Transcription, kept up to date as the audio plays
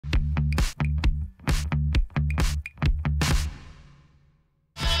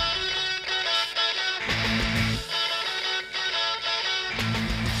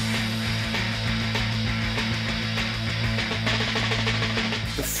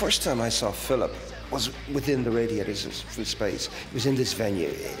first time I saw Philip was within the Radiators of Space. It was in this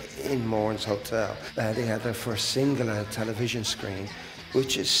venue, in Mourns Hotel. They had their first single on a television screen,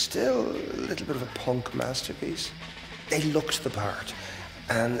 which is still a little bit of a punk masterpiece. They looked the part,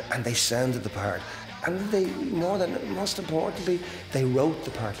 and they sounded the part. And they, most importantly, they wrote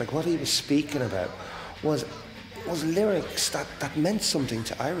the part. Like what he was speaking about was lyrics that meant something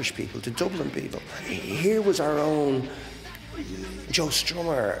to Irish people, to Dublin people. Here was our own Joe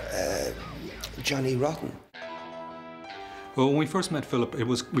Strummer, Johnny Rotten. Well, when we first met Philip,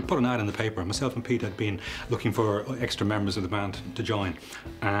 we put an ad in the paper. Myself and Pete had been looking for extra members of the band to join,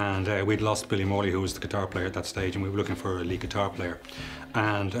 and we'd lost Billy Morley, who was the guitar player at that stage, and we were looking for a lead guitar player.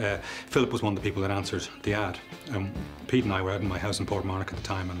 And Philip was one of the people that answered the ad. Pete and I were out in my house in Portmarnock at the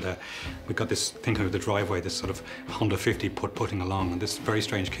time, and we got this, thinking of the driveway, this sort of Honda 50 putting along, and this very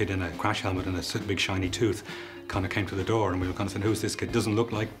strange kid in a crash helmet and a big shiny tooth kind of came to the door, and we were kind of saying, who's this kid? Doesn't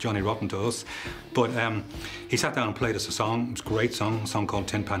look like Johnny Rotten to us. But he sat down and played us a song. It was a great song, a song called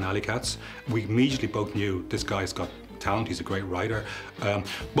Tin Pan Alley Cats. We immediately both knew this guy's got talent, he's a great writer,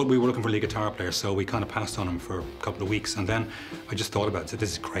 but we were looking for a lead guitar player, so we kind of passed on him for a couple of weeks, and then I just thought about it, said,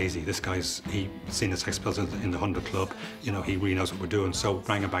 this is crazy, this guy's, he's seen the Sex Pistols in the 100 Club, you know, he really knows what we're doing, so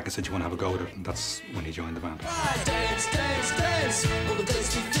rang him back and said, you want to have a go at it, and that's when he joined the band. Dance, dance, dance, all the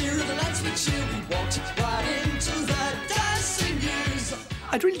days we fear the lads with you, we walked right into the dancing years.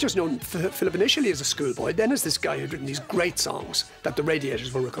 I'd really just known Philip initially as a schoolboy, then as this guy who'd written these great songs that the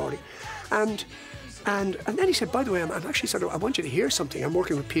Radiators were recording, and then he said, by the way, I'm actually sort of, I want you to hear something. I'm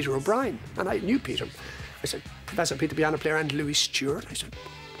working with Peter O'Brien. And I knew Peter. I said, Professor Pete, the piano player, and Louis Stewart. I said,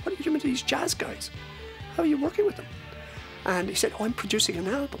 what are you doing with these jazz guys? How are you working with them? And he said, oh, I'm producing an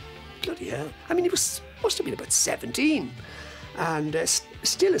album. Bloody hell. I mean, he must have been about 17 and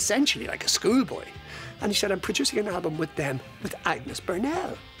still essentially like a schoolboy. And he said, I'm producing an album with them, with Agnes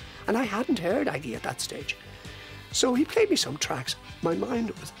Burnell. And I hadn't heard Aggie at that stage. So he played me some tracks. My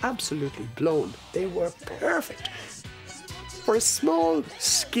mind was absolutely blown. They were perfect. For a small,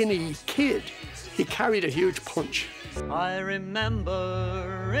 skinny kid, he carried a huge punch. I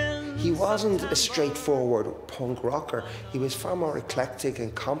remember He wasn't a straightforward punk rocker. He was far more eclectic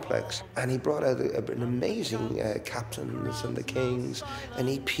and complex. And he brought out an amazing Captains and the Kings, an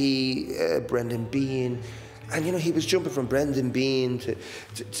EP, Brendan Behan. And, you know, he was jumping from Brendan Behan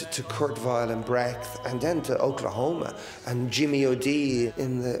to Kurt Weill and Brecht, and then to Oklahoma, and Jimmy O'Dea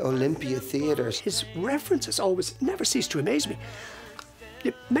in the Olympia theatres. His references always never ceased to amaze me.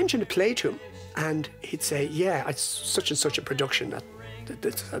 You mention a play to him, and he'd say, yeah, it's such and such a production at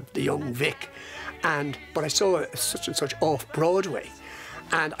the Young Vic, but I saw such and such off-Broadway,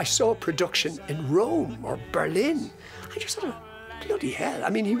 and I saw a production in Rome or Berlin. I just thought, bloody hell.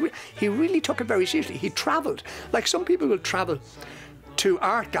 I mean, he really took it very seriously. He travelled. Like some people will travel to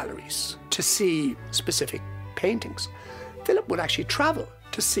art galleries to see specific paintings. Philip would actually travel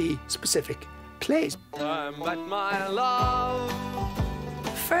to see specific plays. my love.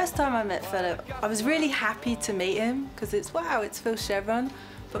 First time I met Philip, I was really happy to meet him because it's Phil Chevron.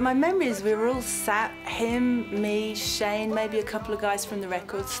 But my memory is we were all sat, him, me, Shane, maybe a couple of guys from the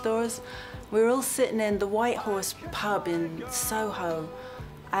record stores. We were all sitting in the White Horse pub in Soho,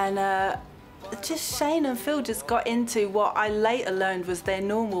 and just Shane and Phil just got into what I later learned was their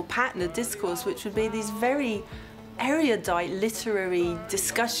normal pattern of discourse, which would be these very erudite literary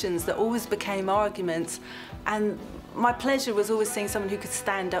discussions that always became arguments. And my pleasure was always seeing someone who could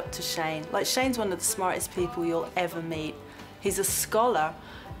stand up to Shane. Like, Shane's one of the smartest people you'll ever meet. He's a scholar.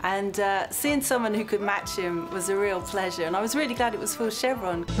 And seeing someone who could match him was a real pleasure. And I was really glad it was Phil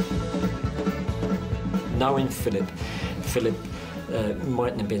Chevron. Knowing Philip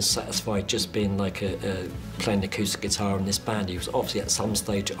mightn't have been satisfied just being like playing acoustic guitar in this band. He was obviously at some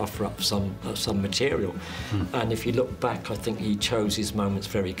stage offer up some material. And if you look back, I think he chose his moments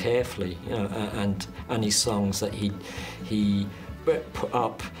very carefully, you know, and his songs that he put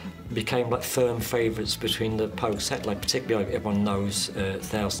up became like firm favourites between the Pogue set. Like particularly, everyone knows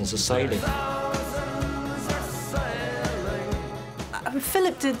Thousands Are Sailing.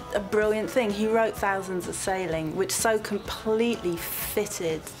 Philip did a brilliant thing. He wrote Thousands Are Sailing, which so completely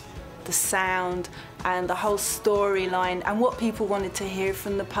fitted the sound and the whole storyline and what people wanted to hear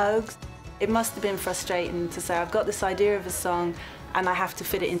from the Pogues. It must have been frustrating to say, I've got this idea of a song and I have to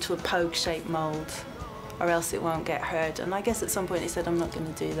fit it into a Pogue-shaped mould or else it won't get heard. And I guess at some point he said, I'm not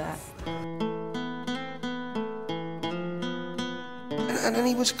going to do that. And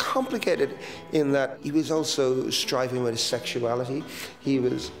he was complicated in that he was also striving with his sexuality. He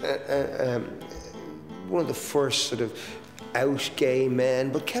was one of the first sort of out gay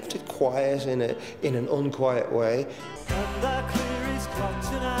men, but kept it quiet in an unquiet way. And the clear is clock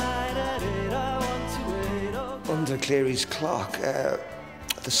tonight. Under Cleary's Clock.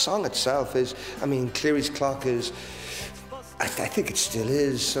 The song itself is, I mean, Cleary's Clock is, I think it still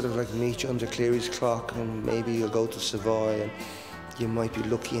is, sort of like meet you under Cleary's Clock and maybe you'll go to Savoy and you might be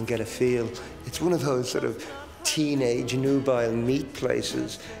lucky and get a feel. It's one of those sort of teenage nubile meet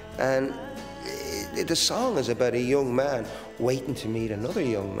places, and the song is about a young man waiting to meet another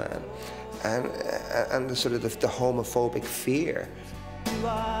young man, and the sort of the homophobic fear.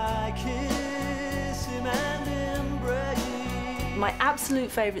 My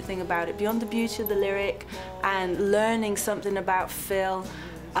absolute favourite thing about it, beyond the beauty of the lyric and learning something about Phil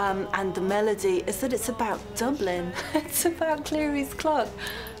and the melody, is that it's about Dublin. It's about Cleary's Clock.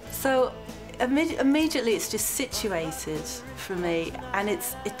 So immediately it's just situated for me, and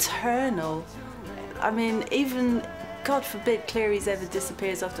it's eternal. I mean, even, God forbid, Cleary's ever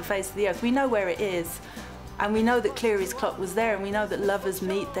disappears off the face of the earth. We know where it is, and we know that Cleary's Clock was there, and we know that lovers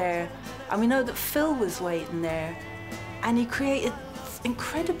meet there, and we know that Phil was waiting there. And he created this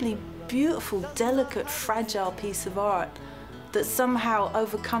incredibly beautiful, delicate, fragile piece of art that somehow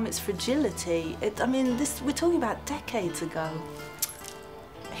overcome its fragility. I mean, we're talking about decades ago.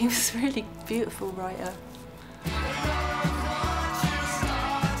 He was a really beautiful writer.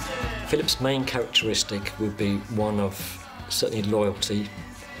 Philip's main characteristic would be one of certainly loyalty,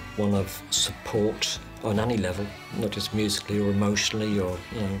 one of support on any level, not just musically or emotionally or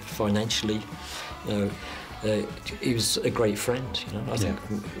financially. He was a great friend, I think,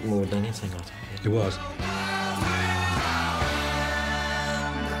 more than anything. I think. He was.